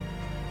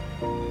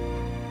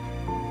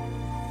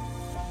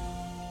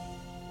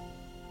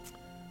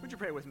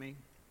pray with me?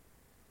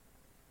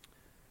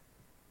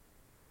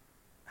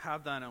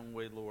 Have thine own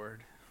way,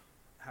 Lord.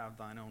 Have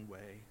thine own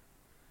way.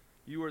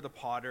 You are the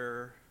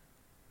potter.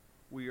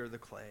 We are the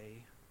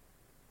clay.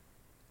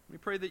 We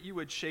pray that you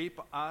would shape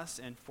us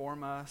and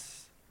form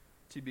us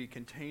to be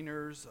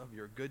containers of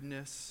your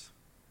goodness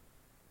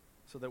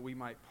so that we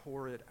might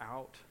pour it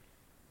out,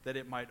 that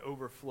it might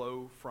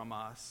overflow from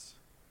us,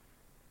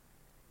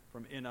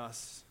 from in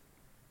us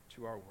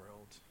to our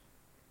world.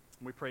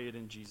 And we pray it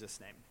in Jesus'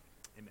 name.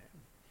 Amen.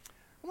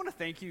 I want to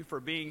thank you for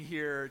being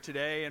here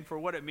today and for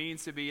what it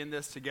means to be in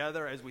this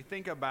together. As we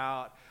think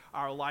about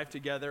our life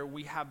together,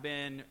 we have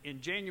been in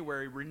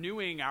January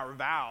renewing our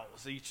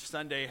vows. Each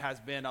Sunday has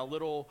been a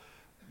little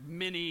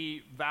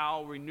mini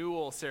vow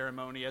renewal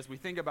ceremony as we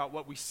think about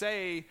what we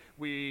say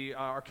we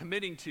are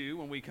committing to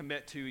when we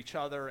commit to each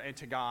other and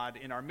to God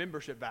in our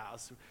membership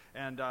vows.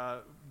 And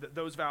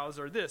those vows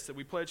are this: that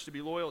we pledge to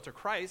be loyal to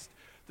Christ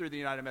through the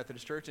United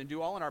Methodist Church and do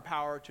all in our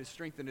power to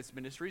strengthen its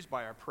ministries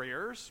by our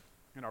prayers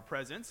and our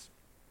presence,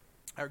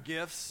 our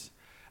gifts,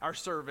 our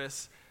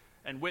service,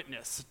 and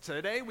witness.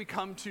 Today we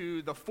come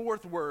to the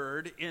fourth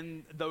word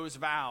in those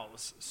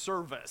vows,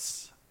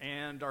 service,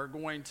 and are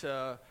going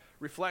to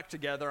reflect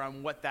together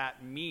on what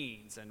that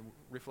means and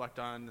reflect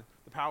on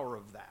the power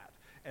of that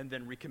and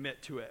then recommit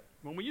to it.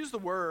 When we use the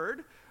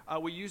word,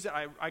 we use it,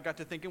 I got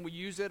to thinking, we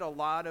use it a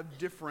lot of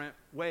different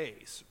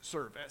ways,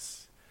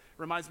 service.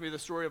 Reminds me of the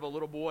story of a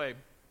little boy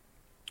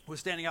who was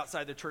standing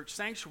outside the church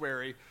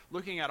sanctuary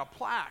looking at a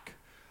plaque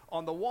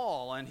on the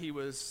wall, and he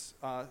was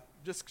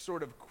just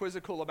sort of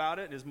quizzical about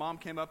it. And his mom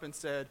came up and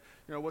said,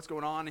 what's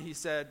going on? And he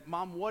said,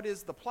 Mom, what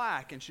is the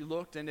plaque? And she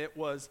looked, and it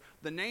was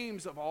the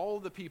names of all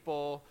the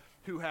people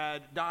who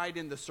had died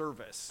in the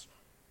service.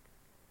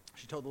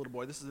 She told the little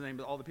boy, this is the name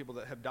of all the people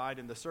that have died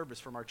in the service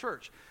from our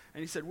church.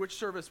 And he said, which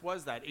service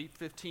was that,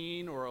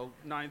 8:15 or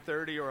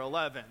 9:30 or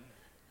 11?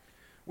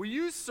 We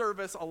use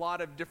service a lot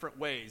of different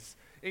ways.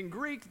 In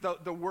Greek,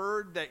 the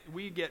word that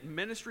we get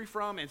ministry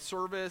from and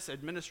service,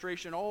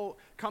 administration, all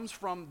comes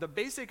from the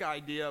basic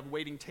idea of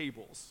waiting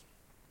tables.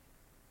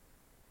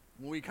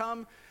 When we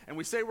come and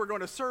we say we're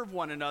going to serve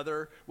one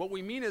another, what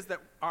we mean is that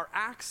our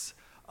acts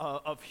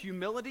of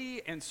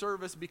humility and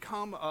service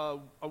become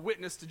a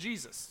witness to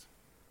Jesus.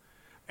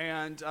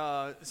 And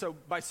so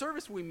by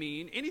service we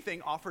mean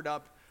anything offered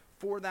up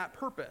for that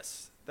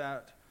purpose,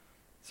 that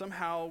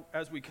somehow,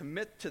 as we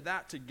commit to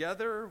that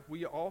together,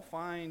 we all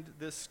find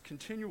this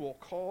continual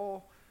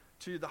call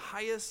to the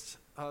highest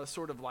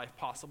sort of life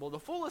possible, the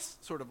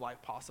fullest sort of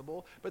life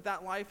possible, but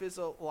that life is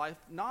a life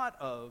not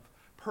of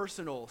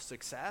personal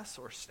success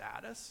or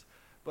status,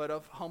 but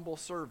of humble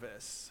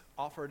service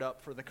offered up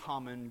for the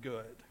common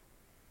good.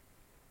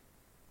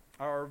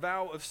 Our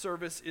vow of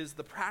service is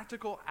the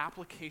practical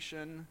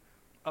application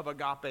of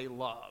agape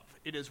love.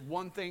 It is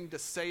one thing to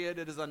say it,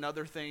 it is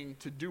another thing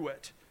to do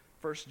it.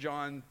 1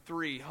 John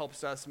 3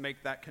 helps us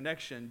make that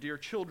connection. Dear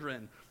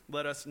children,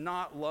 let us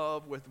not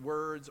love with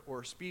words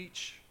or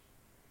speech,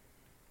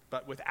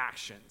 but with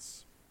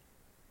actions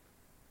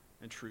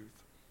and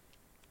truth.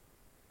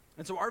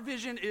 And so our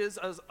vision is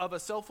of a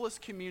selfless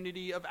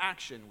community of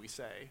action, we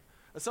say.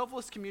 A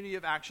selfless community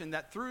of action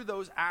that through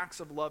those acts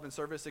of love and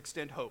service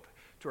extend hope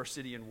to our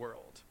city and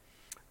world.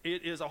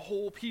 It is a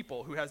whole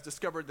people who has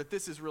discovered that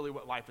this is really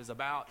what life is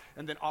about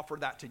and then offer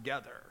that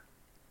together.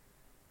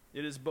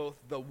 It is both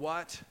the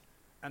what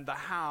and the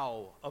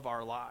how of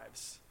our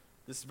lives.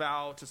 This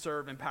vow to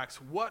serve impacts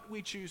what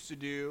we choose to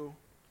do,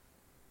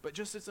 but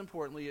just as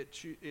importantly,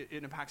 it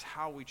impacts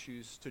how we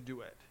choose to do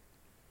it.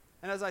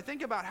 And as I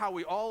think about how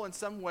we all in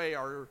some way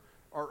are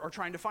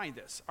trying to find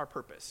this, our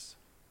purpose,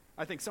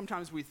 I think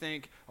sometimes we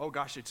think, oh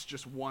gosh, it's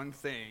just one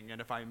thing,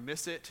 and if I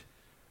miss it,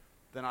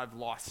 then I've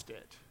lost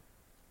it.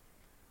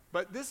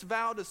 But this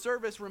vow to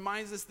service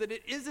reminds us that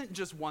it isn't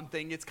just one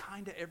thing, it's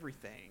kind of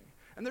everything.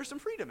 And there's some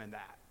freedom in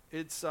that.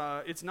 It's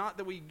not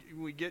that we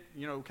get,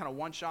 kind of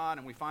one shot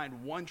and we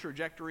find one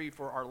trajectory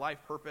for our life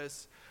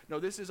purpose. No,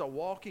 this is a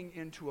walking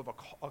into of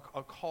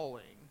a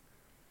calling.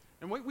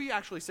 And we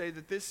actually say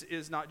that this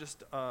is not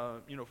just,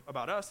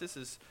 about us. This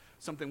is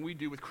something we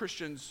do with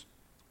Christians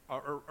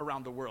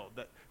around the world.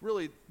 That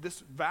really this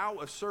vow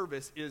of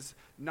service is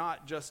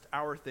not just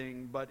our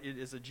thing, but it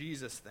is a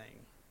Jesus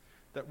thing.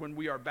 That when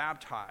we are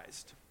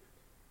baptized,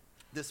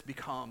 this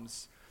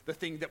becomes the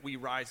thing that we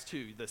rise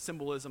to. The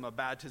symbolism of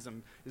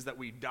baptism is that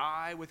we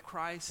die with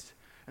Christ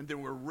and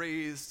then we're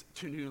raised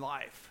to new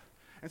life.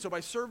 And so by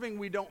serving,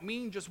 we don't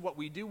mean just what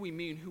we do, we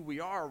mean who we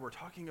are. We're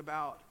talking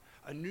about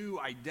a new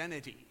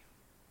identity.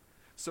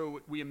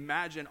 So we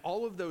imagine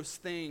all of those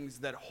things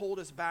that hold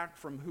us back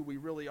from who we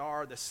really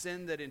are, the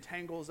sin that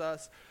entangles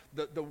us,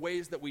 the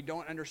ways that we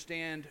don't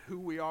understand who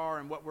we are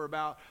and what we're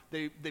about,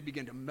 they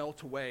begin to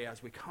melt away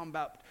as we come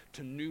up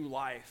to new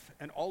life.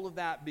 And all of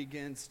that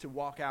begins to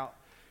walk out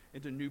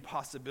into new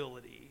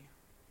possibilities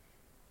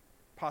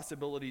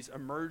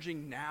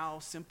emerging now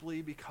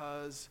simply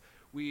because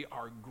we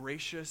are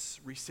gracious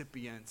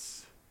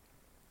recipients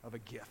of a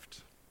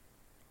gift.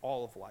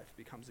 All of life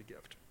becomes a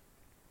gift.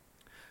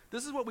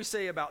 This is what we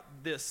say about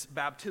this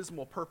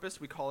baptismal purpose.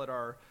 We call it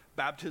our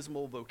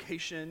baptismal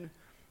vocation.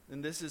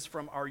 And this is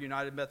from our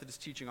United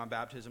Methodist teaching on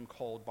baptism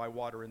called By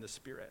Water in the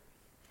Spirit.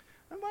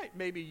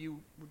 Maybe you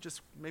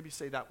just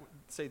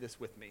say this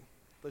with me.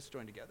 Let's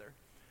join together.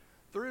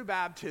 Through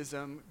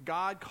baptism,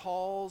 God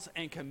calls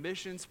and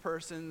commissions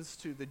persons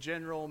to the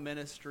general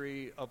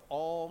ministry of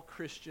all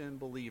Christian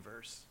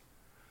believers.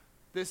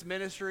 This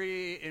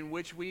ministry in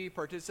which we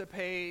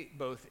participate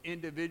both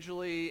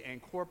individually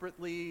and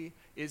corporately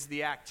is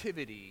the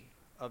activity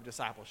of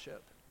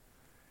discipleship.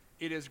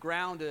 It is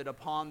grounded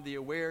upon the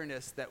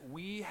awareness that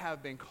we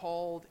have been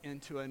called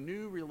into a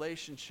new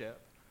relationship,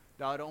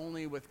 not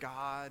only with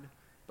God,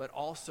 but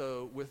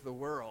also with the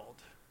world.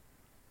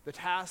 The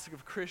task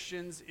of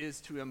Christians is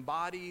to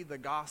embody the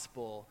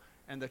gospel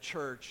and the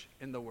church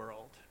in the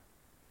world.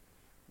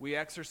 We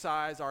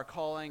exercise our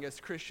calling as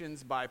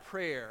Christians by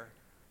prayer,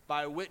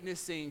 by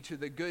witnessing to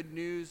the good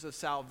news of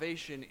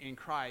salvation in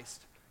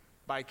Christ,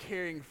 by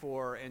caring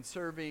for and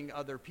serving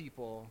other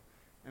people,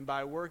 and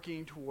by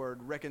working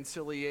toward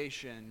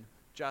reconciliation,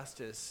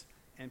 justice,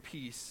 and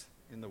peace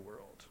in the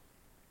world.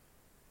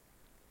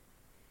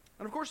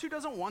 And of course, who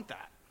doesn't want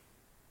that?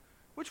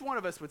 Which one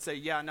of us would say,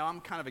 yeah, no,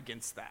 I'm kind of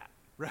against that?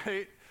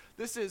 Right?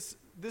 This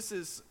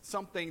is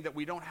something that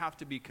we don't have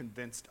to be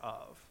convinced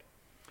of.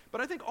 But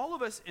I think all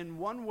of us in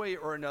one way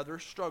or another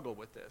struggle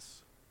with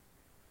this.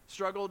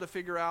 Struggle to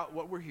figure out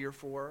what we're here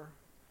for.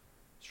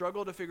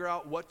 Struggle to figure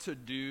out what to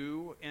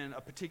do in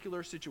a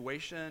particular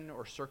situation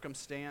or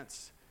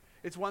circumstance.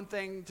 It's one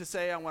thing to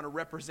say I want to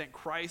represent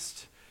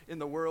Christ in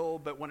the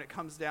world, but when it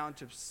comes down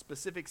to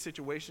specific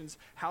situations,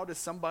 how does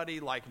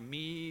somebody like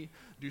me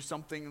do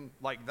something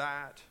like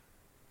that?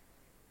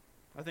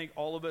 I think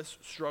all of us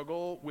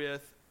struggle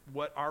with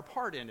what our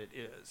part in it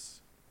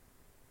is.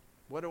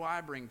 What do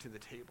I bring to the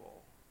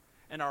table?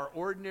 And our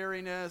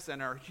ordinariness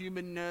and our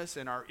humanness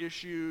and our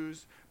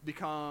issues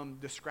become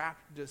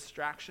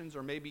distractions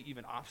or maybe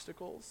even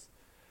obstacles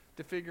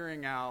to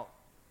figuring out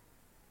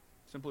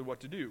simply what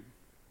to do.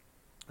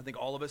 I think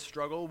all of us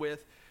struggle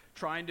with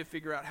trying to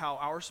figure out how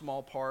our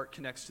small part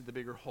connects to the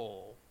bigger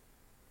whole,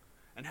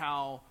 and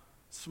how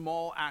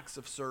small acts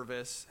of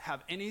service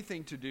have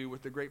anything to do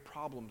with the great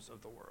problems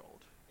of the world.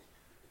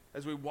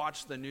 As we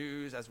watch the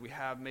news, as we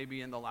have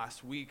maybe in the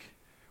last week,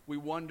 we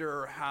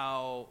wonder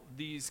how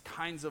these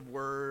kinds of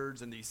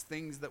words and these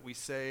things that we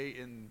say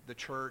in the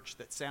church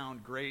that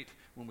sound great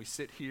when we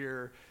sit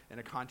here in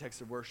a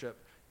context of worship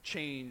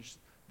change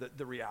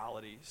the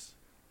realities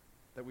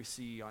that we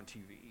see on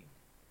TV.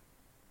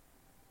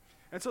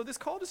 And so this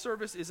call to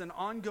service is an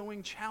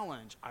ongoing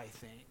challenge, I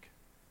think,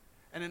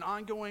 and an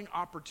ongoing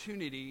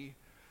opportunity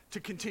to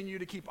continue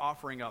to keep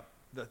offering up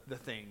the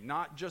thing,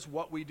 not just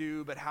what we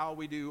do, but how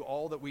we do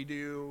all that we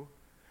do,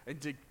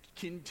 and to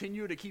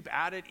continue to keep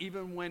at it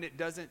even when it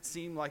doesn't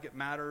seem like it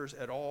matters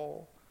at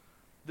all.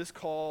 This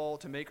call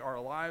to make our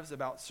lives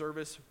about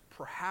service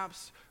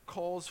perhaps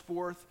calls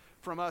forth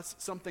from us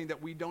something that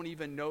we don't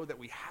even know that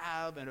we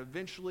have, and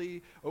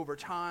eventually, over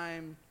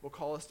time, will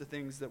call us to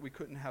things that we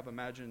couldn't have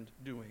imagined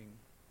doing.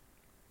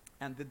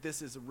 And that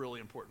this is a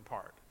really important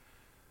part.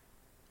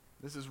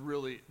 This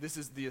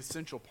is the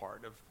essential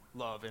part of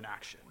love in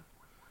action.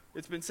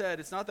 It's been said,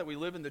 it's not that we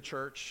live in the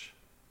church,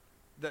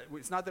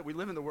 it's not that we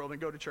live in the world and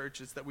go to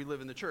church, it's that we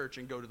live in the church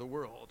and go to the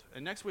world.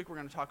 And next week we're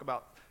going to talk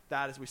about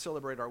that as we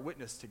celebrate our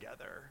witness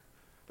together.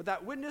 But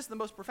that witness, the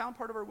most profound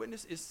part of our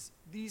witness, is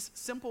these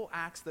simple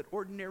acts that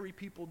ordinary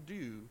people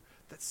do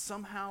that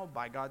somehow,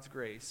 by God's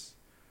grace,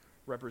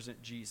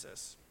 represent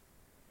Jesus.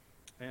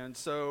 And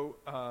so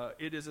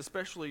it is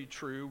especially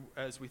true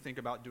as we think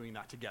about doing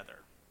that together.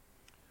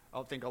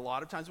 I think a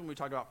lot of times when we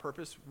talk about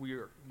purpose,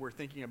 we're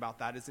thinking about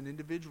that as an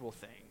individual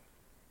thing.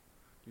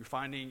 You're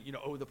finding,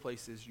 the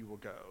places you will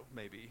go,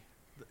 maybe,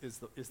 is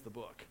the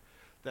book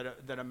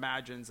that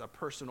imagines a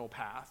personal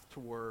path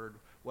toward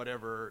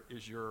whatever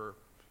is your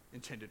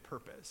intended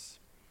purpose.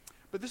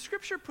 But the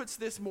scripture puts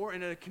this more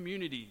in a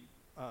community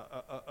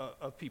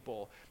of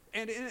people.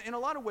 And in a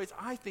lot of ways,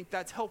 I think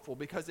that's helpful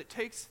because it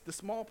takes the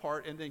small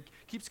part and then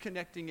keeps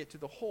connecting it to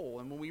the whole.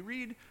 And when we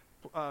read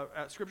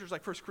scriptures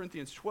like 1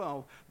 Corinthians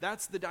 12,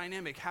 that's the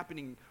dynamic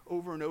happening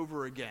over and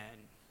over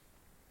again.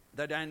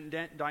 The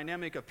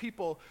dynamic of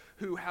people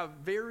who have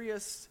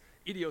various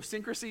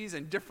idiosyncrasies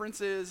and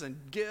differences and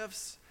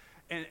gifts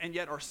and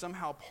yet are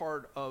somehow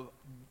part of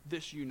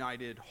this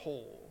united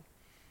whole.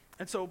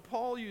 And so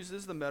Paul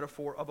uses the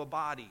metaphor of a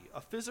body, a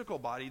physical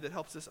body that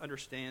helps us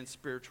understand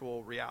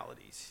spiritual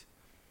realities.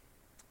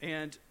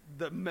 And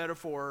the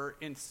metaphor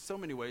in so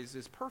many ways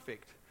is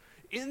perfect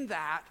in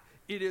that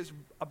it is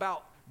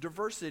about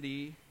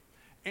diversity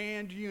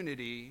and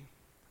unity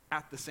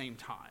at the same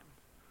time.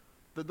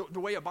 The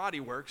way a body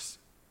works,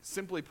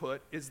 simply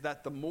put, is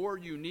that the more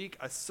unique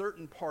a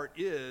certain part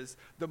is,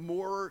 the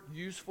more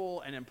useful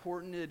and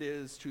important it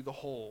is to the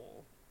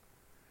whole.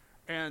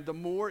 And the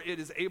more it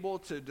is able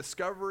to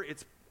discover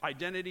its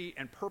identity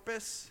and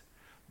purpose,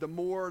 the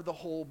more the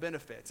whole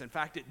benefits. In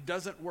fact, it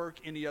doesn't work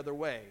any other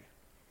way.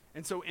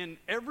 And so in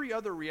every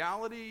other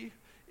reality,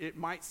 it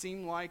might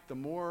seem like the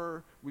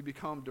more we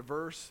become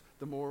diverse,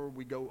 the more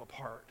we go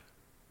apart.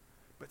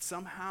 But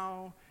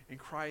somehow in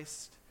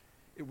Christ,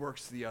 it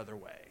works the other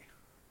way.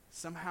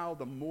 Somehow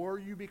the more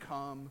you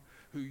become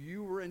who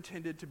you were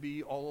intended to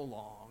be all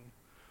along,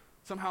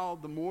 somehow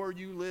the more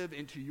you live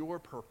into your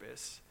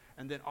purpose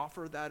and then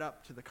offer that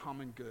up to the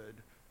common good,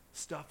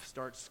 stuff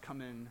starts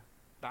coming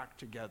back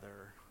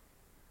together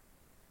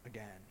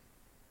again.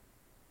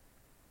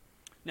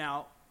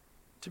 Now,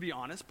 to be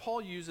honest,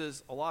 Paul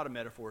uses a lot of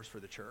metaphors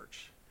for the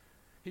church.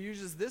 He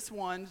uses this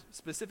one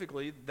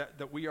specifically,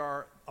 that we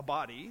are a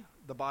body,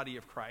 the body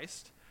of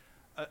Christ.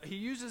 He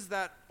uses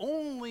that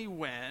only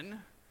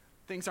when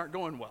things aren't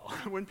going well,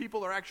 when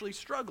people are actually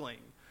struggling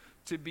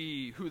to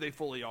be who they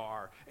fully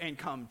are and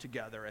come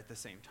together at the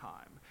same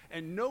time.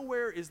 And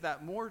nowhere is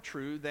that more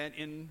true than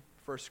in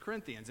 1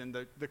 Corinthians, in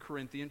the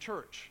Corinthian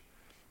church.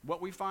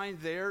 What we find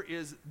there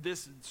is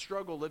this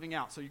struggle living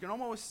out. So you can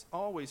almost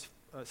always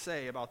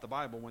say about the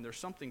Bible, when there's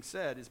something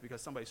said, is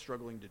because somebody's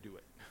struggling to do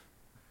it.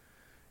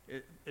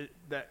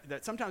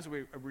 That sometimes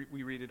we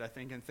read it, I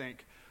think, and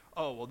think,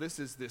 oh, well, this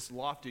is this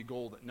lofty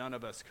goal that none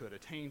of us could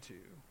attain to.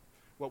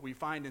 What we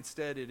find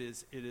instead, it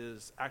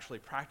is actually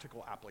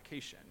practical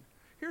application.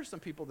 Here's some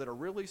people that are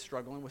really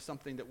struggling with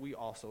something that we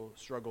also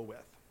struggle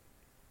with.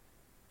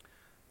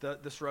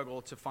 The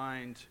struggle to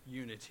find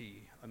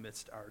unity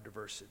amidst our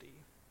diversity.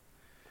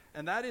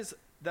 And that is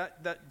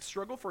that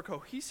struggle for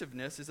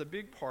cohesiveness is a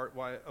big part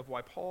of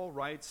why Paul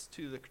writes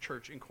to the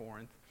church in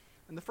Corinth.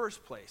 In the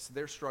first place,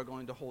 they're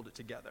struggling to hold it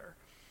together.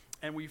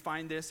 And we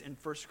find this in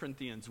 1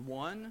 Corinthians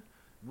 1,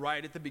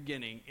 right at the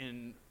beginning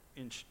in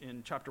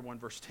chapter 1,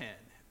 verse 10.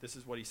 This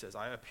is what he says: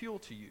 I appeal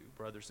to you,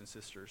 brothers and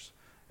sisters.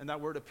 And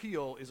that word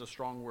appeal is a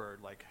strong word,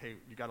 like, hey,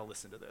 you got to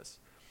listen to this.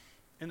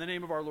 In the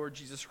name of our Lord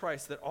Jesus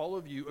Christ, that all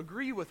of you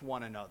agree with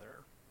one another,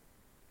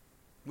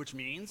 which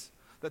means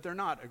that they're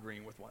not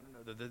agreeing with one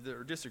another, that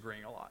they're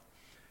disagreeing a lot.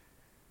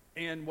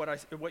 And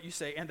what you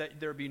say, and that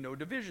there be no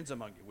divisions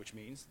among you, which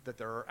means that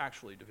there are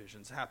actually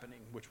divisions happening,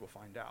 which we'll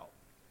find out.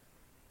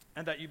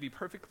 And that you be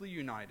perfectly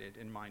united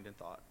in mind and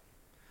thought.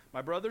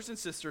 My brothers and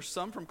sisters,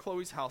 some from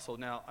Chloe's household.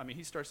 Now, I mean,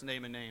 he starts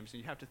naming names,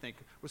 and you have to think,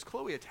 was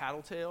Chloe a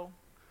tattletale?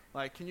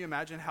 Like, can you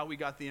imagine how we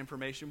got the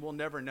information? We'll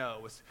never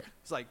know.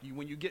 It's like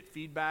when you get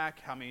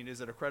feedback, I mean,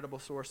 is it a credible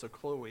source? Of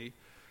Chloe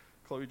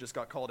just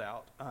got called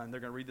out, and they're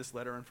going to read this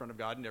letter in front of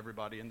God and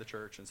everybody in the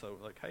church. And so,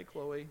 like, hey,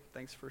 Chloe,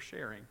 thanks for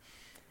sharing.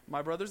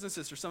 My brothers and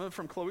sisters, some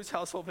from Chloe's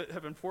household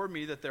have informed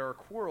me that there are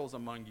quarrels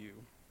among you.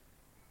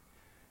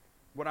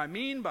 What I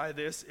mean by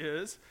this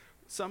is,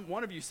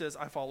 one of you says,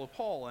 I follow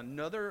Paul.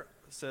 Another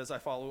says, I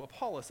follow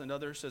Apollos.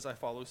 Another says, I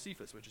follow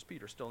Cephas, which is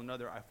Peter. Still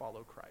another, I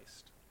follow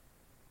Christ.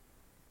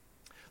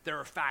 There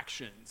are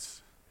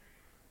factions,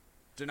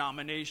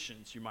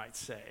 denominations, you might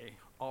say,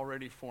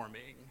 already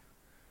forming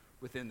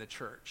within the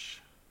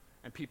church.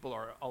 And people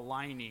are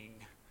aligning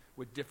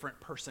with different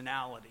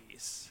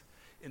personalities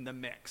in the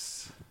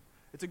mix.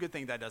 It's a good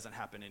thing that doesn't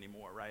happen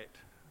anymore, right?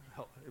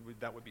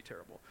 That would be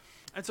terrible.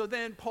 And so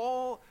then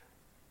Paul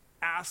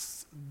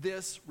asks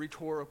this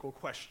rhetorical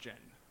question: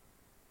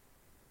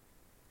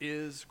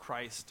 is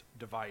Christ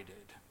divided?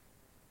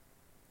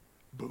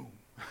 Boom.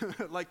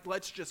 Like,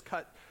 let's just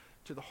cut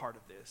to the heart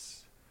of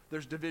this.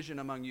 There's division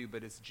among you,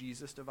 but is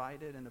Jesus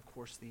divided? And of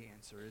course the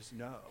answer is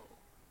no.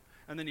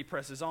 And then he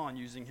presses on,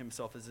 using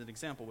himself as an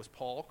example. Was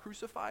Paul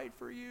crucified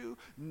for you?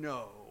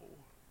 No.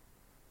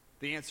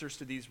 The answers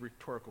to these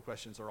rhetorical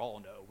questions are all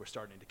no. We're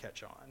starting to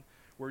catch on.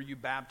 Were you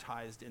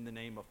baptized in the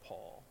name of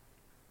Paul?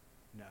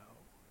 No.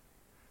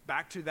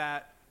 Back to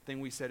that thing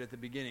we said at the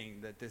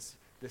beginning, that this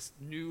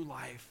new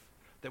life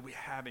that we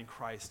have in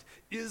Christ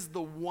is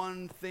the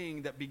one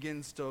thing that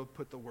begins to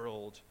put the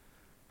world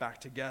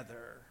back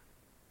together.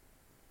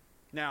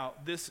 Now,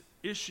 this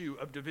issue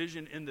of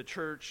division in the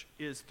church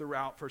is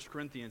throughout 1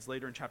 Corinthians.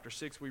 Later in chapter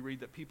 6, we read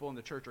that people in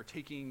the church are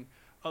taking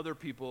other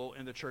people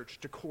in the church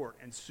to court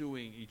and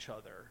suing each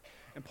other.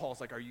 And Paul's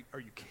like, are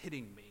you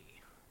kidding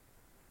me?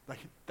 Like,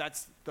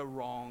 that's the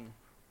wrong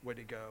way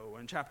to go.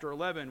 In chapter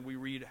 11, we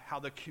read how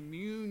the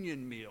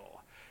communion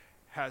meal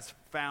has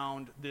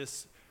found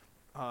this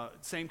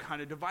same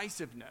kind of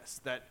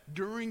divisiveness, that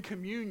during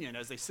communion,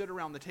 as they sit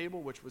around the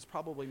table, which was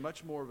probably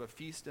much more of a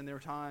feast in their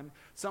time,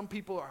 some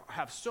people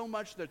have so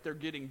much that they're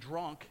getting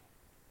drunk,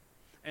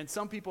 and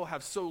some people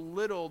have so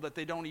little that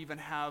they don't even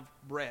have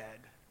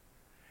bread.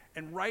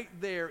 And right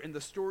there in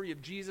the story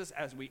of Jesus,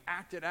 as we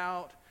act it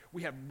out,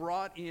 we have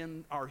brought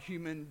in our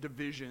human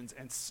divisions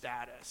and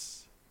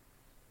status.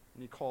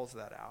 And he calls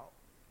that out.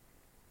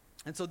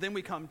 And so then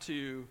we come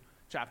to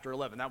chapter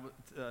 11.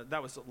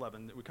 That was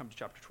 11. We come to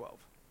chapter 12.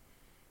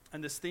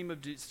 And this theme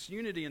of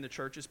disunity in the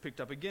church is picked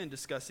up again,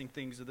 discussing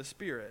things of the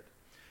Spirit.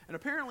 And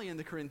apparently in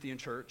the Corinthian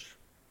church,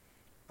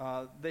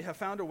 they have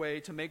found a way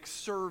to make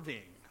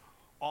serving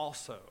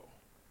also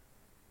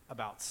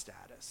about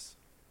status,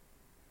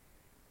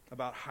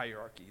 about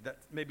hierarchy, that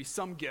maybe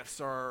some gifts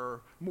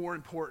are more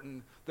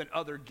important than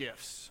other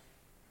gifts.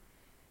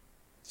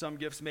 Some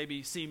gifts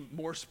maybe seem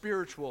more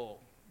spiritual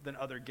than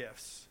other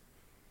gifts.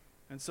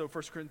 And so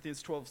 1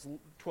 Corinthians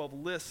 12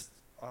 lists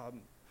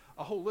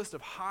a whole list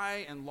of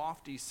high and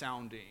lofty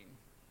sounding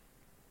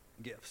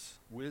gifts: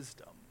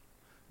 wisdom,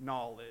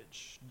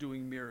 knowledge,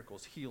 doing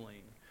miracles,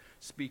 healing,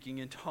 speaking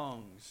in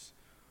tongues,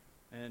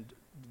 and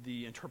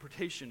the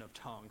interpretation of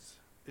tongues.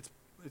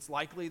 It's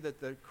likely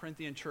that the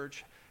Corinthian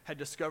church had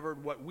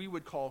discovered what we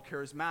would call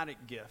charismatic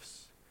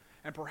gifts,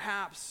 and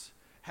perhaps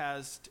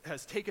has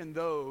taken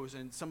those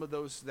and some of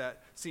those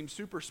that seem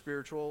super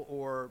spiritual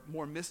or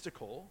more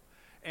mystical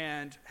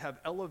and have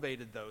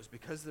elevated those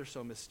because they're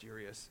so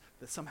mysterious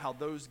that somehow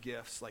those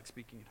gifts, like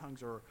speaking in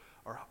tongues,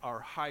 are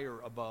higher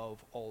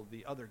above all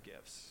the other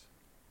gifts.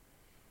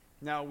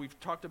 Now, we've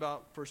talked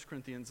about 1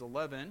 Corinthians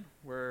 11,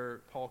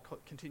 where Paul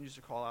continues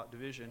to call out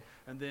division.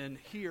 And then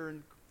here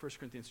in 1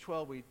 Corinthians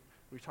 12, we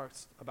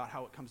talked about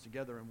how it comes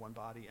together in one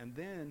body. And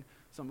then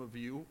some of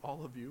you,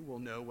 all of you, will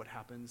know what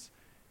happens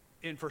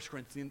in 1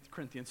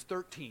 Corinthians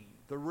 13.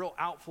 The real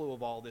outflow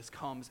of all this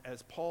comes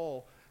as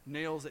Paul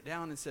nails it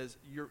down and says,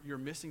 you're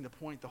missing the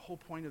point. The whole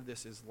point of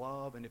this is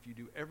love. And if you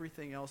do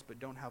everything else but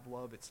don't have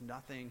love, it's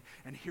nothing.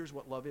 And here's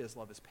what love is.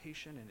 Love is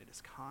patient and it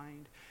is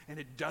kind. And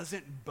it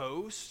doesn't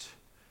boast,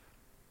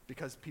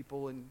 because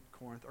people in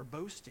Corinth are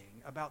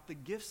boasting about the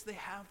gifts they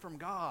have from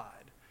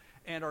God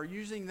and are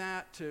using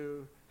that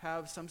to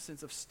have some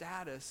sense of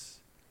status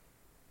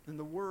in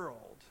the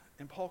world.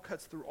 And Paul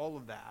cuts through all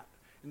of that.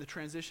 In the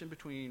transition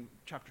between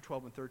chapter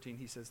 12 and 13,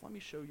 he says, let me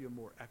show you a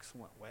more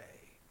excellent way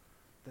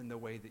than the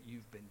way that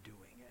you've been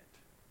doing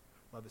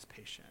it. Love is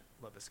patient.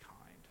 Love is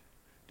kind.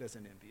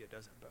 Doesn't envy. It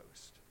doesn't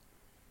boast.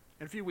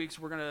 In a few weeks,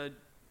 we're going to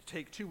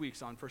take 2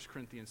 weeks on 1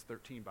 Corinthians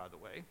 13, by the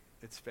way.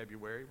 It's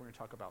February. We're going to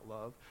talk about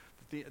love.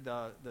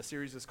 The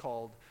series is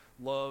called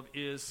Love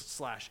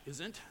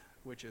Is/Isn't,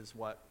 which is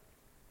what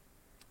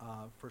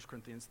 1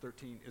 Corinthians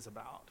 13 is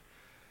about.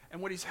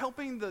 And what he's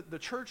helping the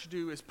church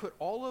do is put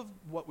all of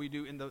what we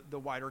do in the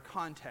wider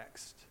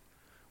context.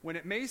 When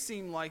it may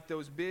seem like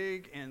those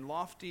big and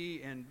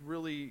lofty and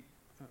really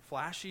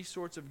flashy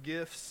sorts of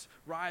gifts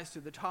rise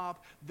to the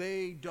top,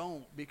 they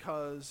don't,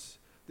 because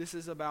this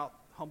is about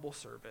humble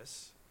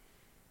service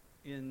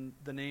in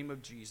the name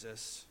of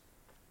Jesus,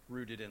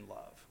 rooted in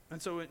love.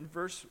 And so in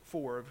verse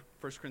 4 of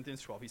 1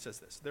 Corinthians 12, he says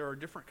this: there are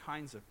different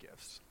kinds of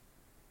gifts.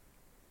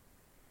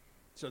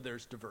 So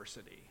there's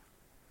diversity.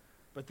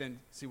 But then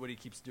see what he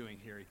keeps doing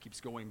here. He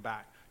keeps going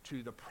back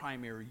to the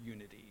primary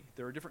unity.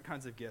 There are different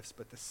kinds of gifts,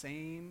 but the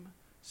same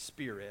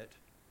Spirit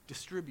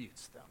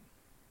distributes them.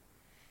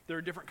 There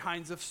are different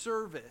kinds of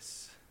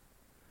service,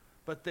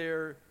 but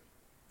there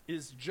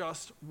is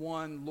just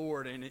one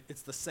Lord, and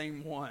it's the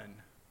same one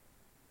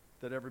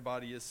that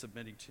everybody is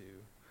submitting to.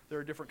 There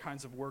are different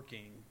kinds of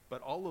working,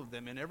 but all of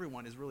them and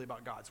everyone is really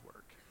about God's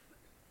work.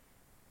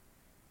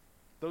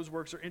 Those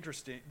words are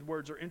interesting. The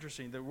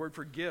word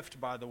for gift,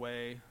 by the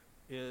way,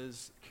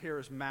 is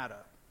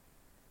charismata.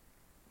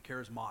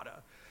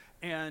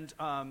 And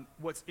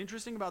what's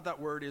interesting about that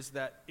word is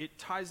that it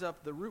ties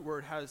up, the root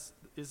word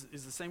is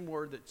the same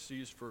word that's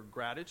used for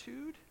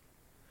gratitude,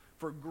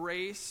 for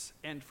grace,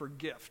 and for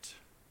gift.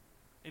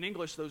 In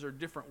English, those are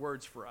different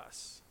words for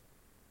us.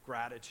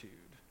 Gratitude,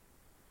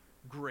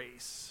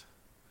 grace,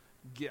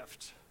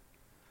 gift.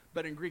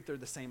 But in Greek, they're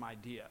the same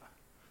idea.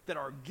 That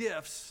our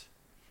gifts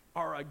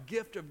are a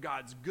gift of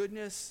God's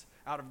goodness,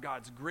 out of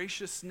God's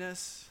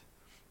graciousness,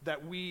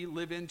 that we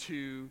live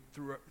into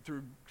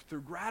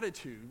through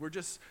gratitude. We're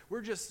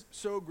just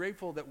so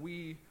grateful that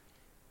we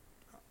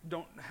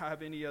don't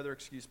have any other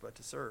excuse but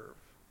to serve.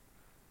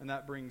 And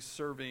that brings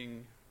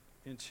serving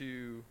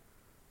into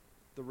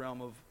the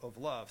realm of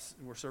love.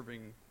 We're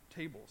serving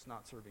tables,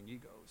 not serving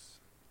egos.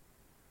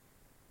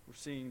 We're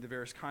seeing the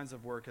various kinds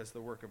of work as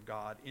the work of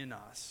God in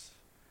us.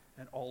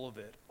 And all of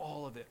it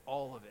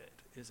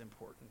is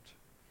important.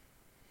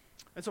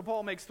 And so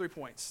Paul makes 3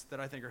 points that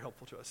I think are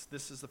helpful to us.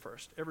 This is the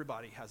first.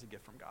 Everybody has a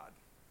gift from God.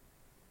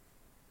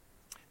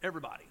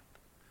 Everybody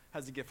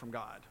has a gift from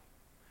God.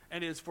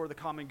 And it is for the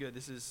common good.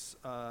 This is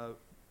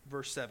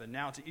verse 7.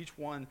 Now to each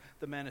one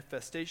the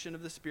manifestation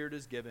of the Spirit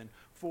is given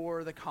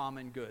for the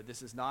common good.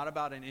 This is not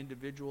about an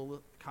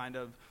individual kind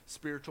of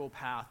spiritual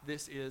path.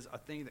 This is a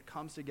thing that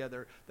comes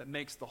together that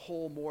makes the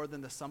whole more than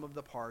the sum of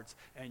the parts.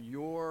 And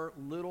your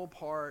little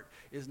part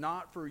is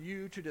not for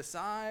you to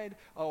decide,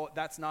 oh,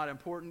 that's not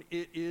important.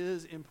 It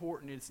is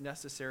important. It's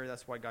necessary.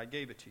 That's why God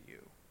gave it to you.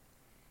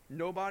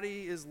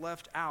 Nobody is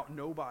left out.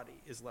 Nobody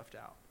is left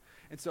out.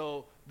 And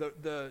so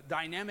the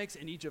dynamics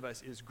in each of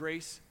us is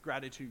grace,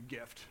 gratitude,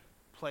 gift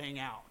playing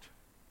out.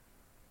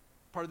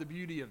 Part of the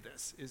beauty of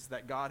this is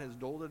that God has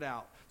doled it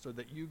out so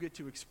that you get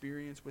to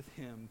experience with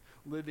him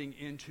living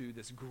into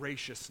this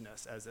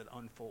graciousness as it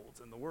unfolds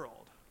in the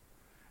world.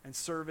 And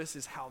service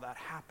is how that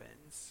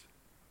happens.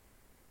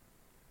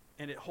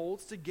 And it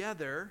holds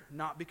together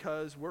not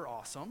because we're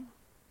awesome.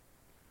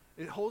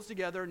 It holds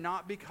together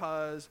not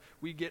because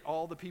we get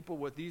all the people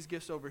with these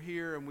gifts over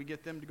here and we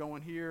get them to go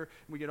in here,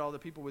 and we get all the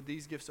people with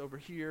these gifts over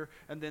here,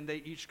 and then they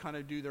each kind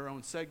of do their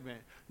own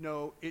segment.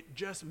 No, it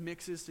just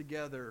mixes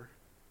together.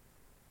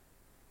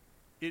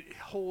 It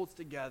holds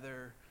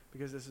together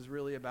because this is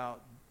really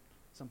about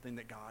something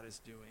that God is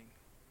doing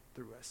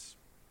through us.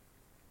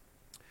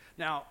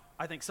 Now,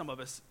 I think some of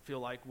us feel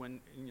like when,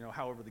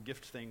 however the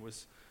gift thing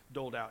was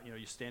doled out,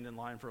 you stand in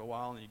line for a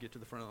while and you get to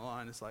the front of the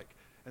line, it's like,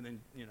 and then,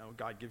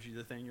 God gives you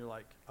the thing, you're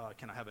like,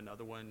 can I have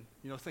another one?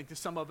 I think that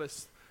some of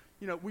us,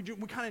 we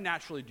kind of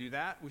naturally do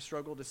that. We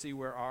struggle to see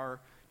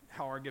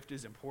how our gift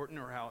is important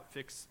or how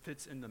it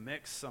fits in the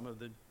mix. Some of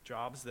the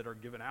jobs that are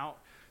given out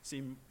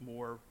seem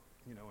more,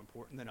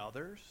 important than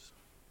others.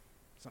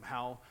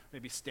 Somehow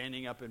maybe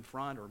standing up in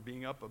front or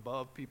being up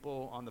above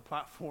people on the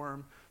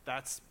platform,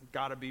 that's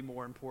got to be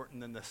more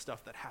important than the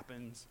stuff that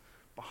happens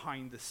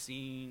behind the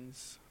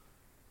scenes.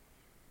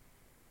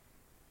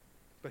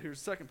 But here's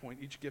the second point.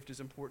 Each gift is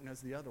important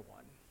as the other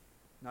one.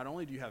 Not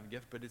only do you have a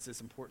gift, but it's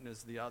as important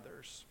as the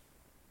others.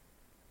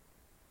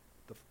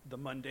 The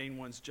mundane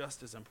one's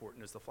just as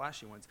important as the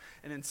flashy ones.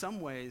 And in some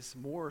ways,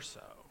 more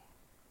so.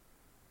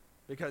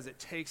 Because it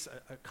takes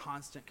a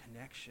constant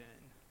connection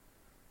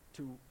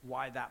to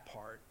why that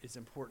part is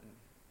important.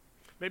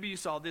 Maybe you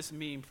saw this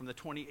meme from the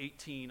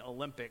 2018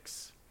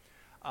 Olympics.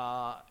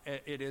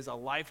 It is a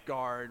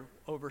lifeguard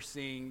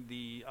overseeing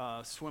the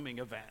swimming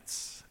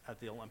events at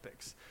the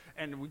Olympics.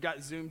 And we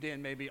got zoomed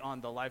in maybe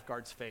on the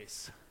lifeguard's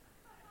face.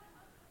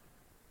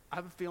 I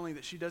have a feeling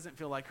that she doesn't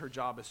feel like her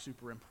job is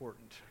super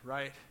important,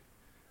 right?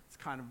 It's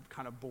kind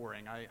of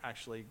boring.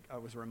 I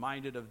was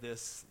reminded of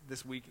this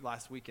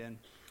last weekend.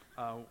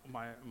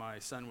 My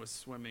son was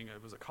swimming.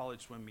 It was a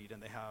college swim meet,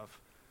 and they have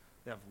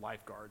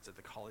lifeguards at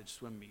the college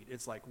swim meet.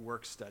 It's like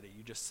work study.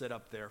 You just sit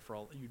up there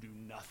you do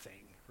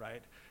nothing,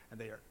 right?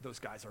 And those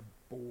guys are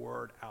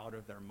bored out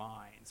of their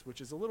minds,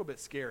 which is a little bit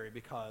scary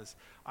because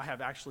I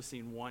have actually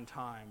seen one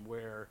time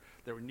where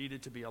there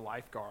needed to be a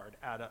lifeguard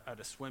at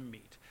a swim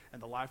meet,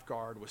 and the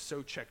lifeguard was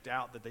so checked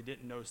out that they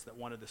didn't notice that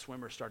one of the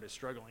swimmers started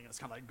struggling. It's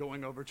kind of like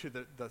going over to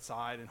the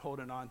side and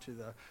holding on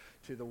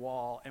to the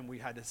wall, and we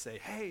had to say,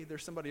 hey,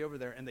 there's somebody over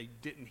there, and they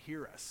didn't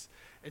hear us.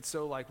 And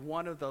so like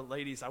one of the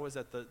ladies, I was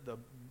at the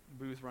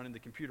booth running the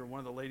computer, one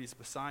of the ladies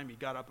beside me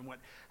got up and went,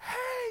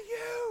 hey,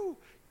 you,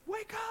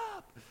 wake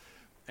up.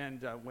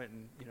 And went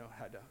and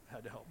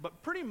had to help.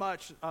 But pretty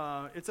much,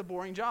 it's a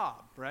boring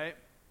job, right?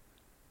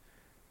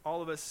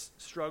 All of us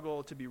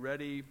struggle to be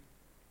ready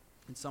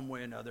in some way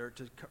or another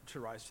to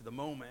rise to the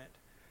moment,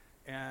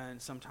 and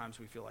sometimes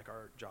we feel like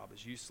our job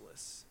is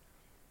useless,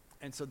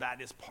 and so that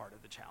is part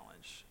of the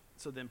challenge.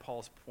 So then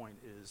Paul's point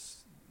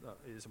is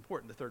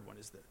important. The third one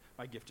is that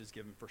my gift is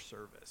given for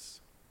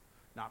service,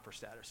 not for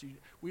status.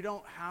 We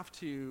don't have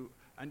to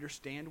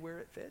understand where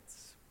it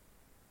fits.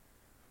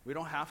 We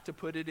don't have to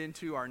put it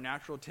into our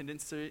natural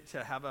tendency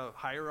to have a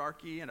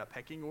hierarchy and a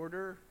pecking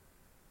order.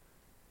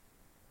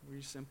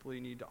 We simply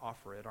need to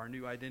offer it. Our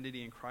new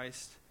identity in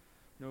Christ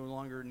no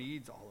longer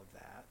needs all of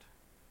that.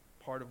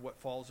 Part of what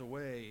falls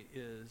away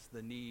is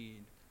the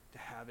need to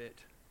have it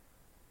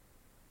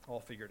all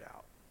figured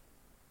out.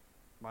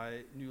 My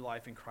new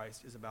life in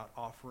Christ is about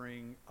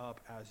offering up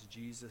as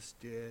Jesus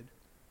did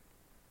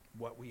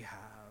what we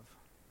have,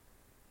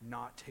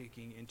 not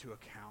taking into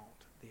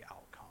account the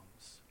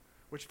outcomes,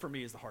 which for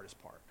me is the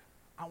hardest part.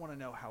 I want to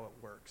know how it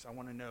works. I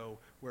want to know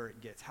where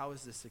it gets. How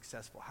is this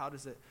successful? How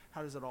does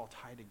it all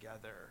tie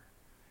together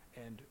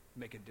and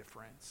make a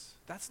difference?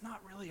 That's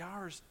not really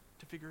ours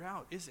to figure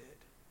out, is it?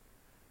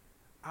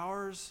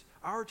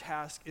 Our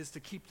task is to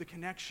keep the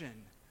connection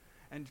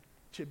and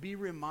to be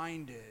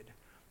reminded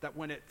that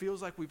when it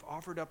feels like we've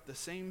offered up the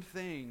same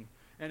thing,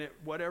 and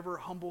whatever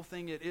humble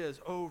thing it is,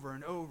 over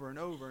and over and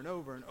over and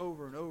over and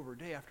over and over,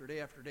 day after day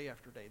after day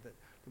after day, that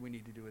we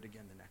need to do it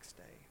again the next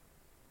day.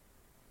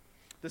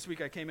 This week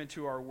I came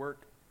into our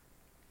work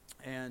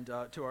and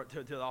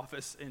to the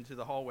office, into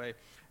the hallway,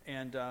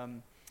 and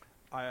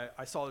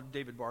I saw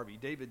David Barbie.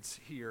 David's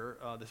here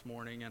this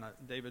morning, and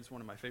David's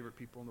one of my favorite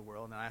people in the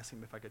world, and I asked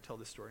him if I could tell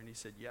this story, and he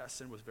said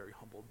yes, and was very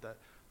humbled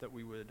that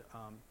we would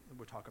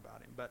talk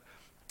about him. But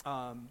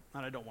and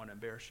I don't want to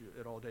embarrass you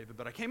at all, David,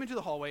 but I came into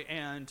the hallway,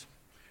 and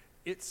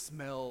it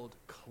smelled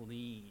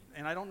clean.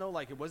 And I don't know,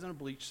 like, it wasn't a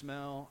bleach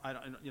smell.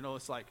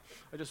 It's like,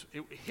 it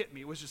hit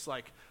me. It was just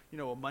like,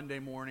 a Monday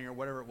morning or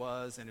whatever it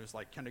was, and it was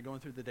like kind of going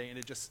through the day, and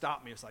it just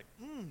stopped me. It's like,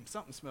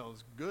 something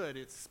smells good.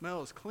 It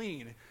smells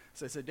clean.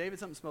 So I said, David,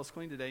 something smells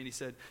clean today. And he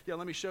said, yeah,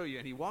 let me show you.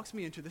 And he walks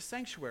me into the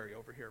sanctuary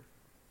over here.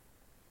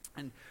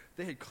 And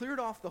they had cleared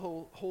off the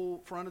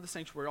whole front of the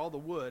sanctuary, all the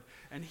wood,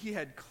 and he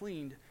had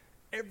cleaned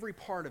every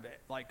part of it,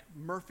 like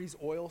Murphy's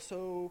oil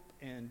soap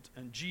and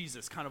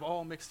Jesus, kind of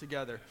all mixed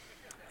together.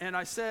 And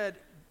I said,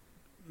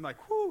 I'm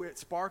like, whoo, it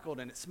sparkled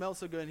and it smelled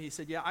so good. And he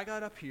said, yeah, I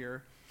got up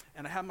here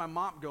and I had my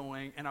mop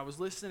going and I was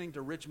listening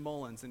to Rich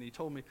Mullins, and he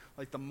told me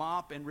like the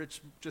mop and Rich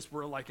just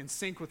were like in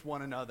sync with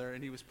one another,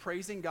 and he was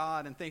praising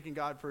God and thanking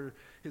God for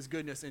his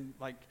goodness and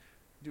like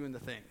doing the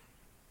thing.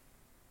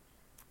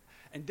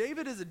 And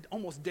David is an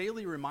almost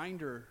daily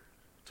reminder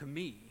to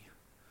me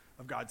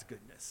of God's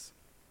goodness.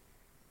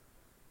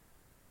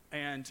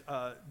 And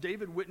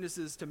David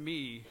witnesses to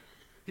me.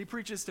 He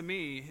preaches to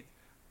me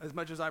as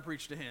much as I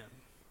preach to him.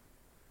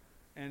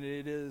 And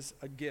it is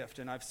a gift.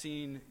 And I've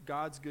seen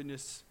God's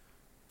goodness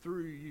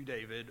through you,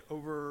 David,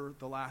 over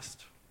the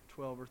last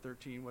 12 or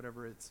 13,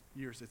 whatever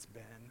years it's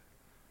been.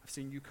 I've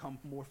seen you come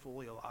more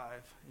fully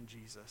alive in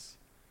Jesus.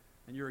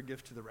 And you're a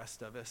gift to the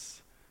rest of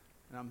us.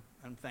 And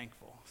I'm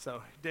thankful.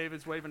 So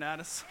David's waving at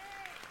us.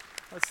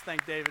 Let's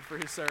thank David for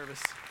his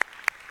service.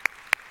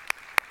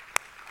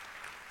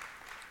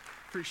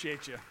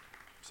 Appreciate you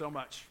so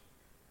much.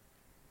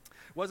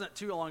 Wasn't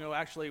too long ago,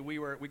 actually,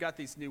 we got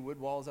these new wood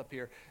walls up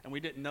here, and we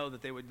didn't know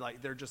that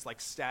they're just like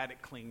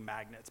static cling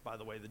magnets, by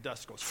the way. The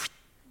dust goes,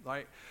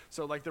 right?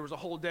 So like there was a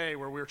whole day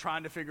where we were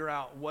trying to figure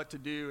out what to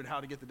do and how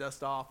to get the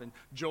dust off, and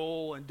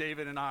Joel and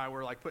David and I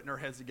were like putting our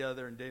heads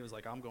together, and David was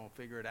like, I'm going to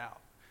figure it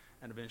out.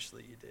 And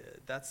eventually he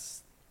did.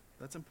 That's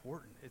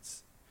important.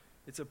 It's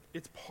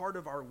part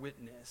of our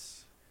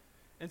witness.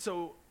 And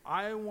so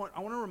I want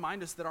to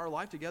remind us that our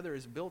life together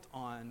is built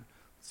on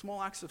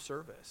small acts of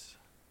service.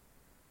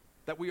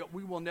 That we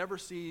will never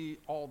see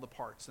all the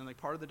parts. And like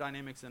part of the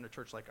dynamics in a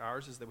church like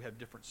ours is that we have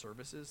different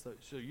services.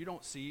 So you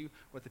don't see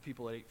what the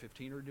people at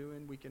 815 are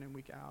doing week in and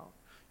week out.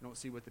 You don't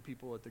see what the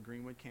people at the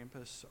Greenwood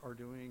campus are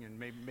doing, and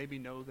maybe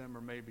know them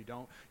or maybe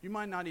don't. You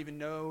might not even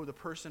know the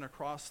person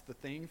across the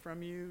thing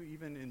from you,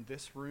 even in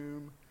this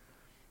room.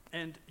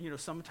 And,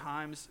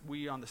 sometimes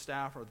we on the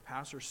staff or the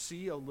pastor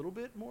see a little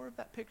bit more of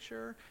that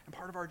picture. And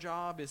part of our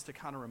job is to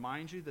kind of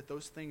remind you that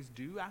those things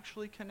do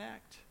actually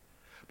connect.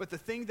 But the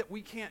thing that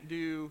we can't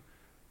do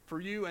for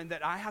you and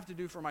that I have to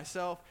do for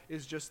myself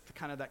is just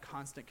kind of that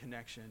constant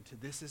connection to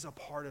this is a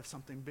part of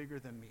something bigger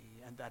than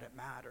me and that it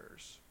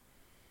matters.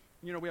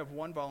 We have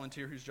one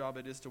volunteer whose job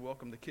it is to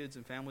welcome the kids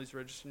and families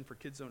registering for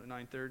Kids Zone at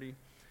 9:30.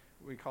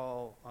 We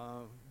call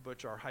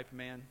Butch our hype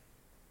man.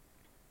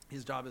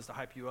 His job is to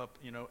hype you up,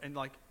 and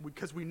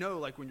because we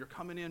know when you're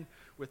coming in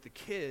with the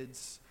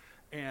kids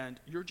and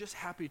you're just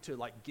happy to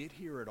get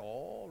here at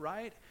all,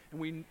 right?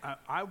 And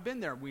I've been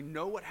there. We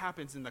know what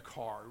happens in the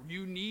car.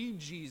 You need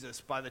Jesus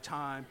by the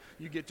time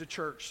you get to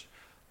church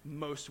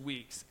most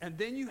weeks. And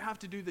then you have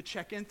to do the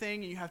check-in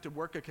thing, and you have to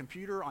work a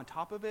computer on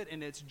top of it,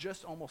 and it's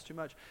just almost too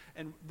much.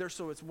 And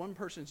so it's one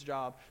person's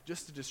job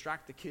just to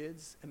distract the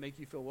kids and make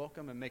you feel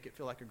welcome and make it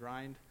feel like a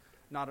grind,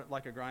 not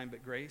like a grind,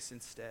 but grace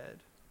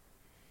instead.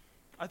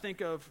 I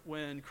think of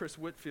when Chris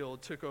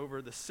Whitfield took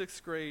over the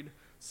 6th grade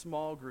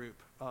small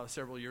group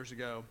several years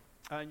ago,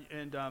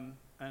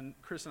 and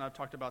Chris and I have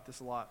talked about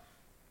this a lot.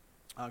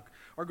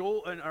 Our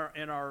goal in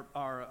our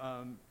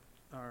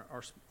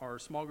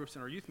small groups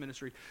in our youth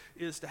ministry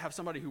is to have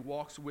somebody who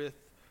walks with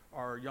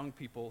our young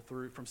people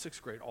from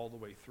 6th grade all the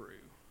way through.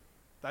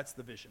 That's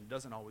the vision. It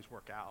doesn't always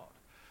work out,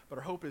 but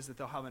our hope is that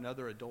they'll have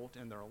another adult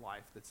in their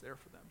life that's there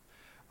for them.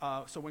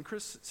 So when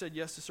Chris said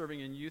yes to serving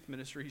in youth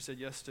ministry, he said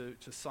yes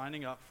to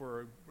signing up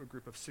for a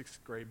group of 6th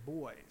grade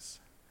boys.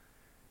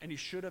 And he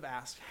should have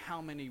asked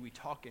how many we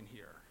talk in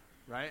here,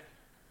 right?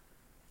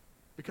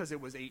 Because it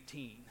was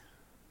 18.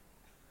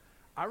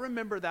 I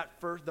remember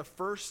the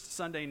first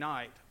Sunday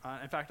night.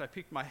 In fact, I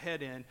peeked my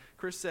head in.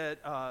 Chris said,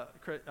 I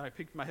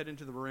peeked my head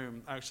into the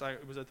room. Actually,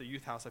 it was at the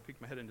youth house. I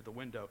peeked my head into the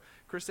window.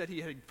 Chris said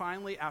he had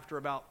finally, after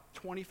about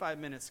 25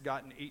 minutes,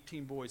 gotten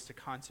 18 boys to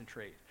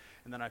concentrate.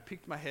 And then I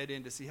peeked my head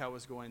in to see how it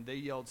was going. They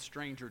yelled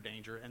stranger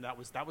danger, and that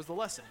was the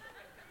lesson.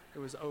 It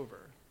was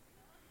over.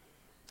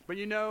 But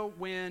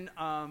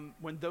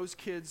when those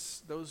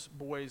kids, those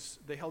boys,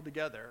 they held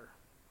together,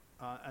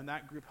 and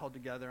that group held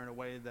together in a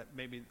way that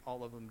maybe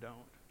all of them don't,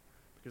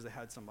 because they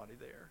had somebody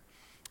there.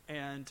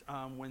 And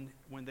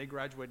when they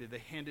graduated, they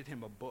handed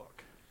him a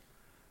book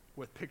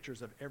with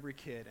pictures of every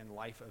kid and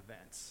life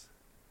events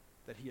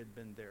that he had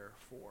been there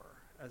for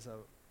as a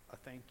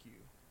thank you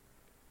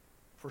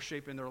for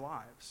shaping their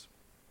lives.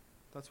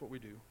 That's what we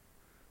do,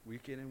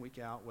 week in and week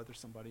out, whether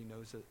somebody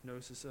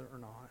notices it or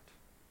not.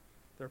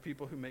 There are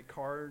people who make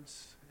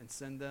cards and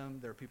send them.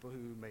 There are people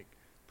who make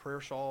prayer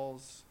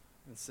shawls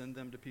and send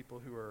them to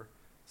people who are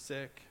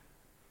sick.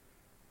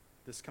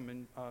 This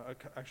coming,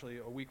 actually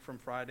a week from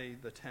Friday,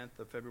 the 10th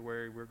of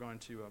February, we're going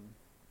to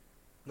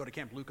go to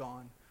Camp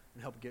Lucon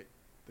and help get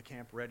the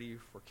camp ready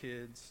for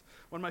kids.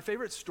 One of my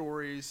favorite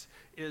stories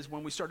is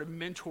when we started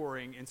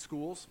mentoring in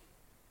schools.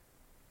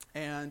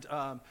 And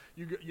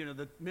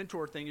the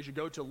mentor thing is you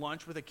go to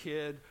lunch with a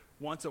kid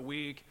once a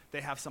week.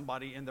 They have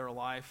somebody in their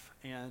life,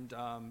 and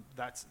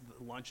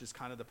lunch is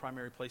kind of the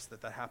primary place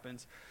that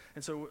happens.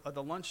 And so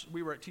the lunch,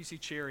 we were at TC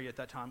Cherry at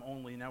that time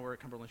only. Now we're at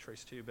Cumberland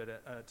Trace too, but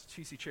at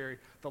TC Cherry,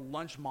 the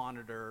lunch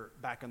monitor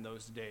back in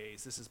those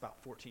days, this is about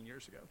 14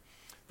 years ago,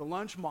 the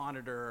lunch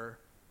monitor,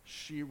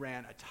 she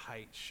ran a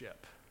tight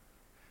ship.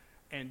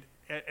 And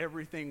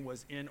everything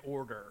was in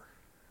order.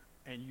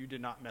 And you did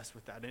not mess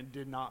with that. And it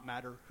did not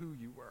matter who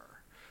you were.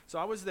 So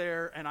I was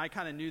there, and I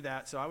kind of knew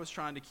that. So I was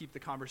trying to keep the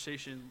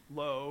conversation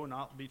low,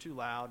 not be too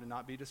loud, and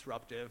not be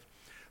disruptive.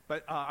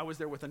 But I was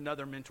there with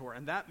another mentor.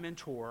 And that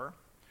mentor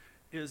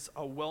is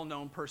a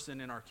well-known person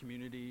in our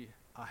community,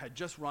 had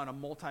just run a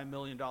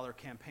multi-million-dollar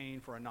campaign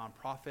for a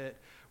nonprofit,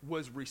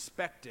 was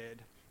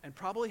respected, and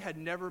probably had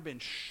never been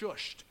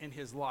shushed in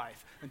his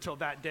life until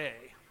that day.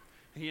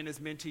 He and his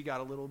mentee got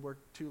a little bit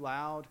too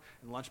loud,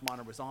 and lunch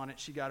monitor was on it.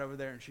 She got over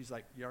there, and she's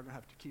like, "You're going to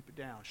have to keep it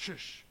down.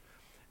 Shush."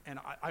 And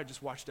I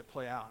just watched it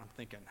play out, and I'm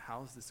thinking,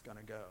 how is this going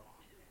to go?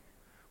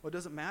 Well, it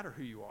doesn't matter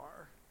who you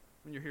are.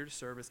 When you're here to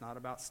serve, it's not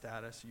about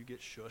status. You get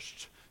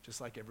shushed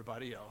just like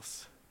everybody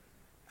else.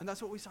 And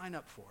that's what we sign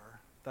up for.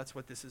 That's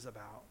what this is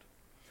about.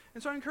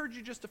 And so I encourage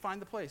you just to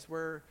find the place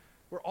where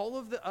all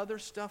of the other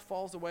stuff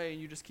falls away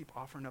and you just keep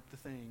offering up the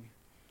thing.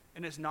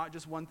 And it's not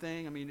just one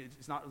thing. I mean,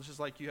 it's not just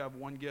like you have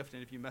one gift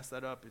and if you mess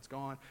that up, it's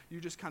gone. You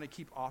just kind of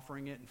keep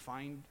offering it and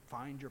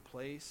find your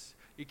place.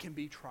 It can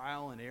be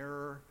trial and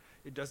error.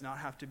 It does not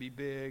have to be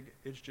big.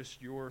 It's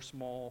just your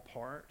small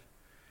part.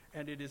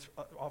 And it is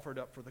offered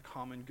up for the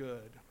common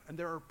good. And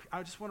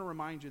I just want to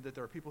remind you that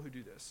there are people who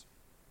do this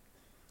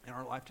in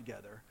our life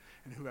together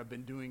and who have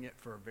been doing it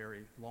for a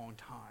very long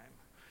time.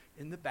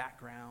 In the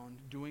background,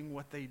 doing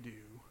what they do.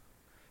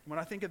 When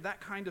I think of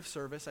that kind of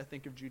service, I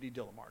think of Judy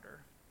Dillamarter,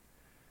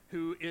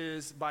 who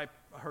is by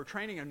her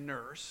training a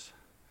nurse,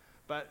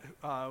 but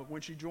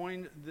when she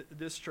joined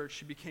this church,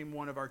 she became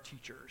one of our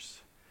teachers.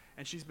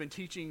 And she's been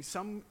teaching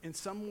in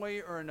some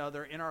way or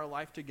another in our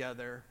life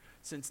together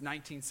since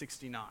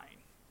 1969.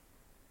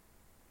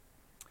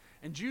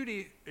 And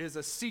Judy is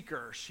a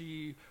seeker.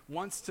 She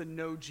wants to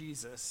know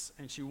Jesus,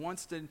 and she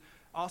wants to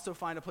also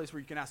find a place where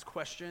you can ask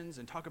questions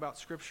and talk about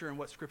Scripture and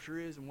what Scripture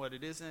is and what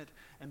it isn't,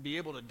 and be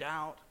able to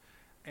doubt,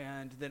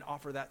 and then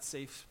offer that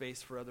safe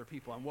space for other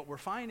people. And what we're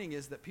finding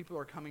is that people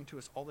are coming to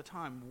us all the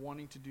time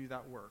wanting to do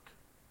that work,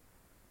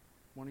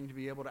 wanting to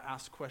be able to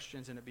ask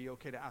questions, and it be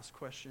okay to ask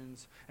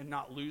questions and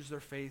not lose their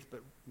faith,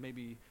 but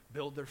maybe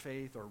build their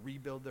faith or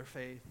rebuild their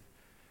faith.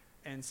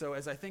 And so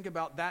as I think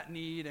about that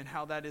need and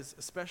how that is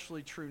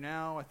especially true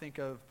now, I think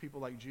of people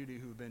like Judy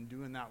who've been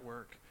doing that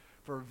work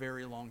for a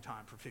very long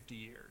time, for 50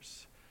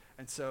 years.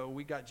 And so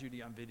we got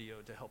Judy on video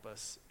to help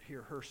us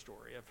hear her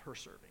story of her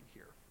serving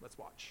here. Let's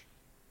watch.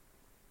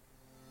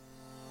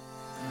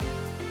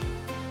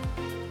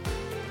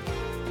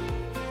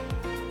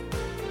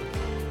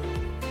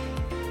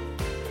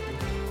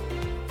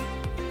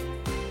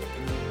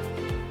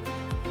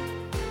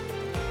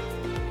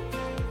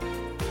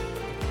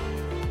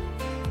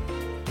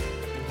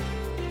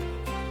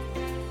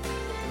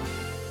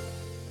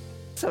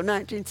 So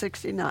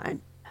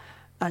 1969,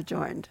 I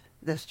joined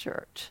this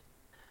church.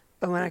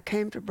 But when I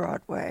came to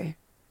Broadway,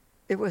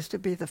 it was to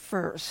be the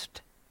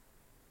first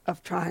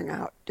of trying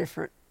out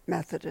different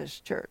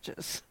Methodist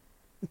churches.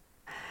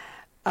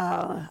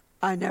 I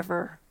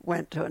never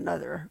went to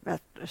another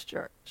Methodist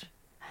church.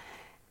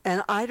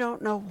 And I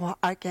don't know why,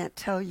 I can't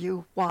tell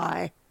you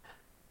why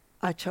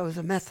I chose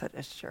a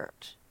Methodist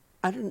church.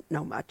 I didn't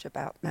know much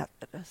about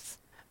Methodists,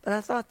 but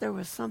I thought there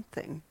was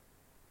something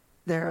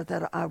there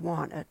that I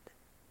wanted.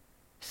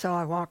 So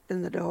I walked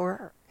in the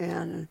door,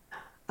 and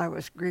I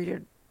was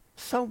greeted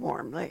so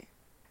warmly.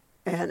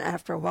 And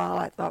after a while,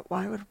 I thought,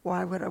 why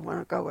would I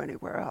want to go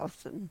anywhere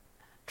else and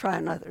try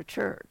another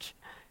church?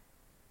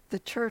 The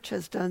church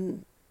has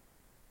done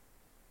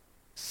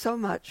so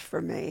much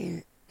for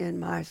me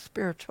in my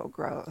spiritual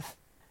growth.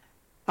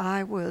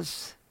 I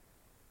was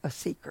a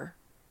seeker.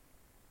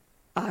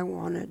 I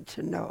wanted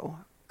to know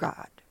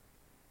God.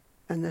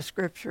 And the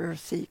scripture,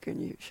 seek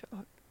and you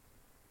shall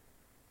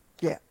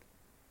get,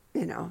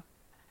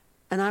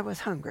 And I was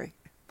hungry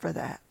for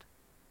that.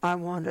 I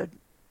wanted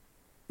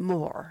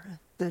more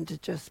than to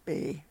just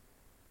be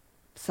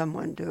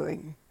someone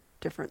doing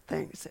different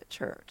things at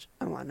church.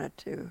 I wanted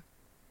to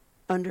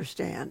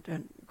understand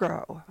and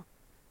grow.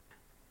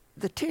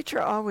 The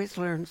teacher always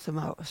learns the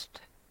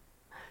most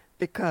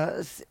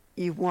because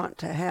you want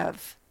to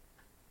have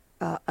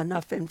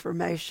enough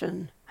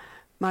information.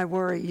 My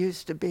worry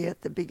used to be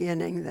at the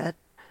beginning that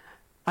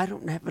I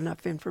don't have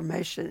enough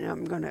information and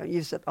I'm going to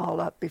use it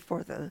all up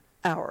before the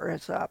hour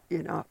is up,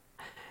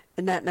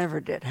 And that never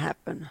did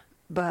happen.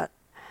 But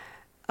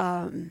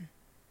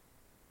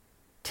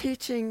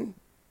teaching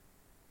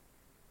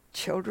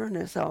children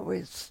is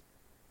always,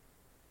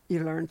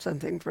 you learn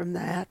something from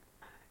that.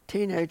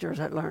 Teenagers,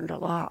 I learned a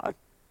lot.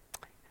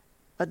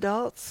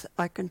 Adults,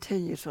 I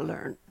continue to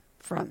learn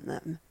from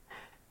them.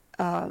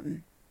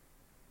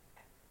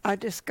 I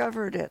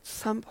discovered at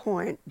some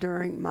point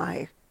during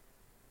my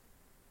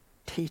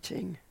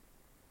teaching,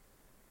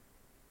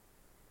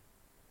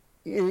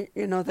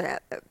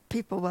 that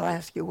people will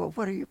ask you, well,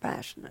 what are you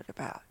passionate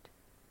about?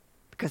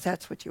 Because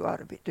that's what you ought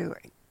to be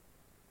doing.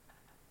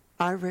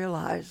 I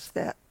realize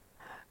that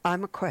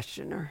I'm a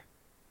questioner,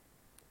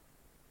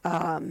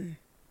 a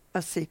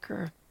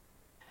seeker,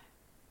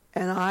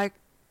 and I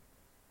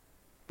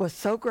was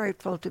so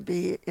grateful to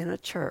be in a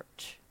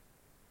church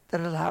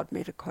that allowed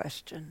me to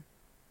question.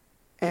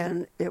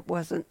 And it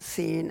wasn't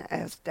seen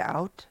as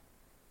doubt,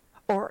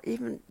 or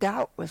even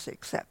doubt was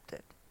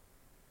accepted,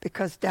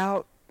 because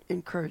doubt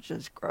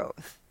encourages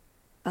growth.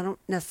 I don't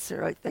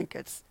necessarily think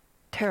it's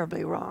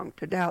terribly wrong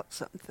to doubt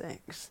some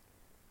things.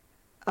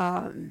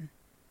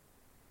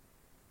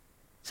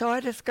 So I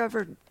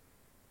discovered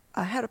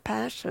I had a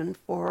passion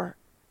for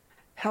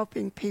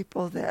helping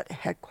people that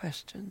had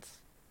questions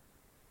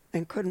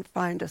and couldn't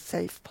find a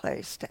safe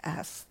place to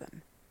ask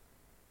them.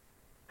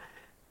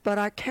 But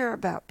I care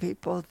about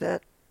people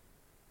that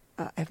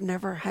have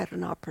never had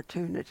an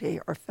opportunity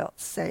or felt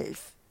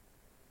safe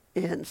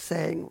in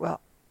saying, well,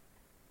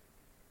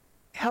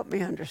 help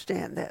me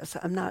understand this.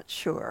 I'm not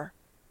sure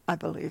I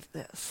believe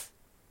this.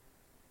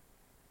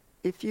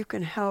 If you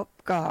can help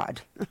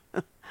God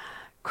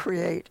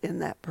create in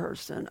that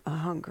person a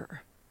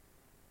hunger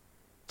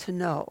to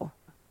know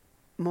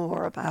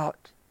more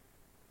about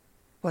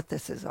what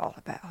this is all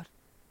about,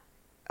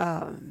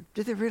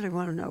 do they really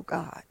want to know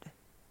God?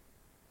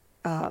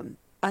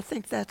 I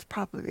think that's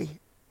probably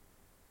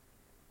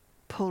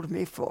pulled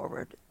me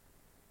forward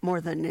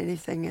more than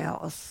anything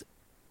else.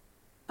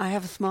 I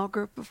have a small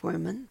group of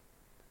women,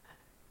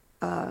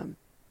 can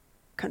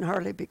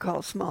hardly be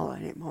called small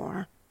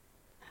anymore,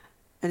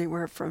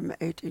 anywhere from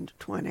 18 to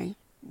 20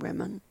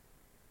 women,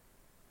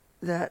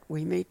 that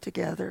we meet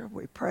together,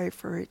 we pray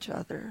for each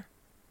other,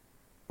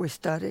 we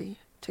study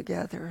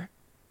together.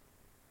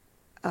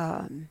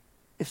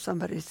 If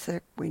somebody's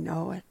sick, we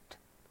know it.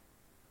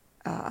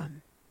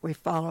 We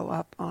follow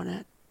up on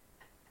it.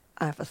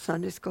 I have a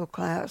Sunday school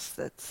class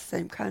that's the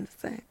same kind of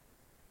thing.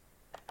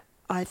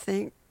 I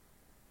think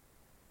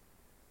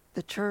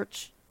the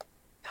church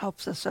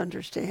helps us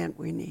understand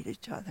we need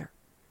each other.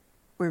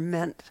 We're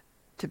meant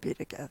to be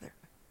together.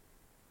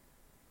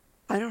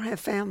 I don't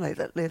have family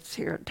that lives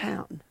here in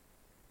town.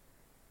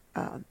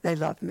 They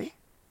love me,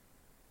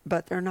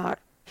 but they're not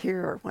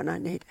here when I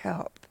need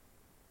help.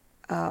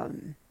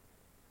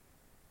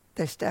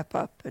 They step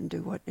up and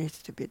do what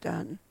needs to be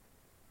done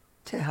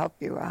to help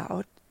you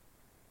out.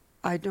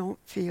 I don't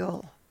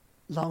feel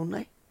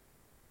lonely.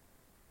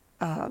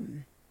 I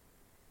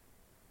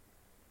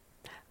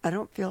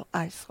don't feel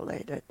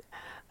isolated.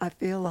 I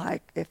feel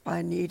like if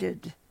I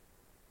needed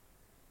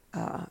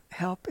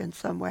help in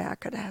some way, I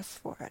could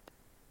ask for it.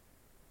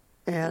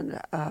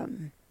 And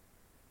I'm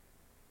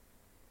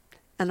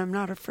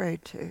not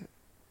afraid to.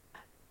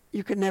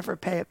 You can never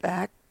pay it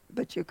back,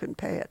 but you can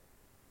pay it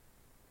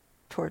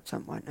toward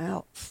someone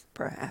else,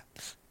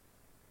 perhaps.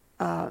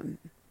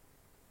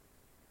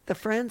 The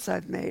friends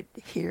I've made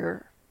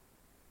here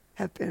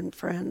have been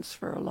friends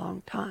for a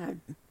long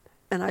time,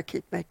 and I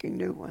keep making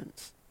new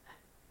ones.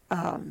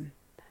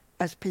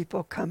 As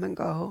people come and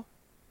go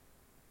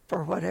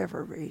for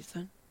whatever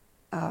reason,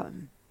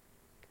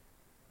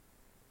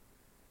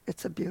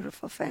 it's a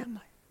beautiful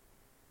family.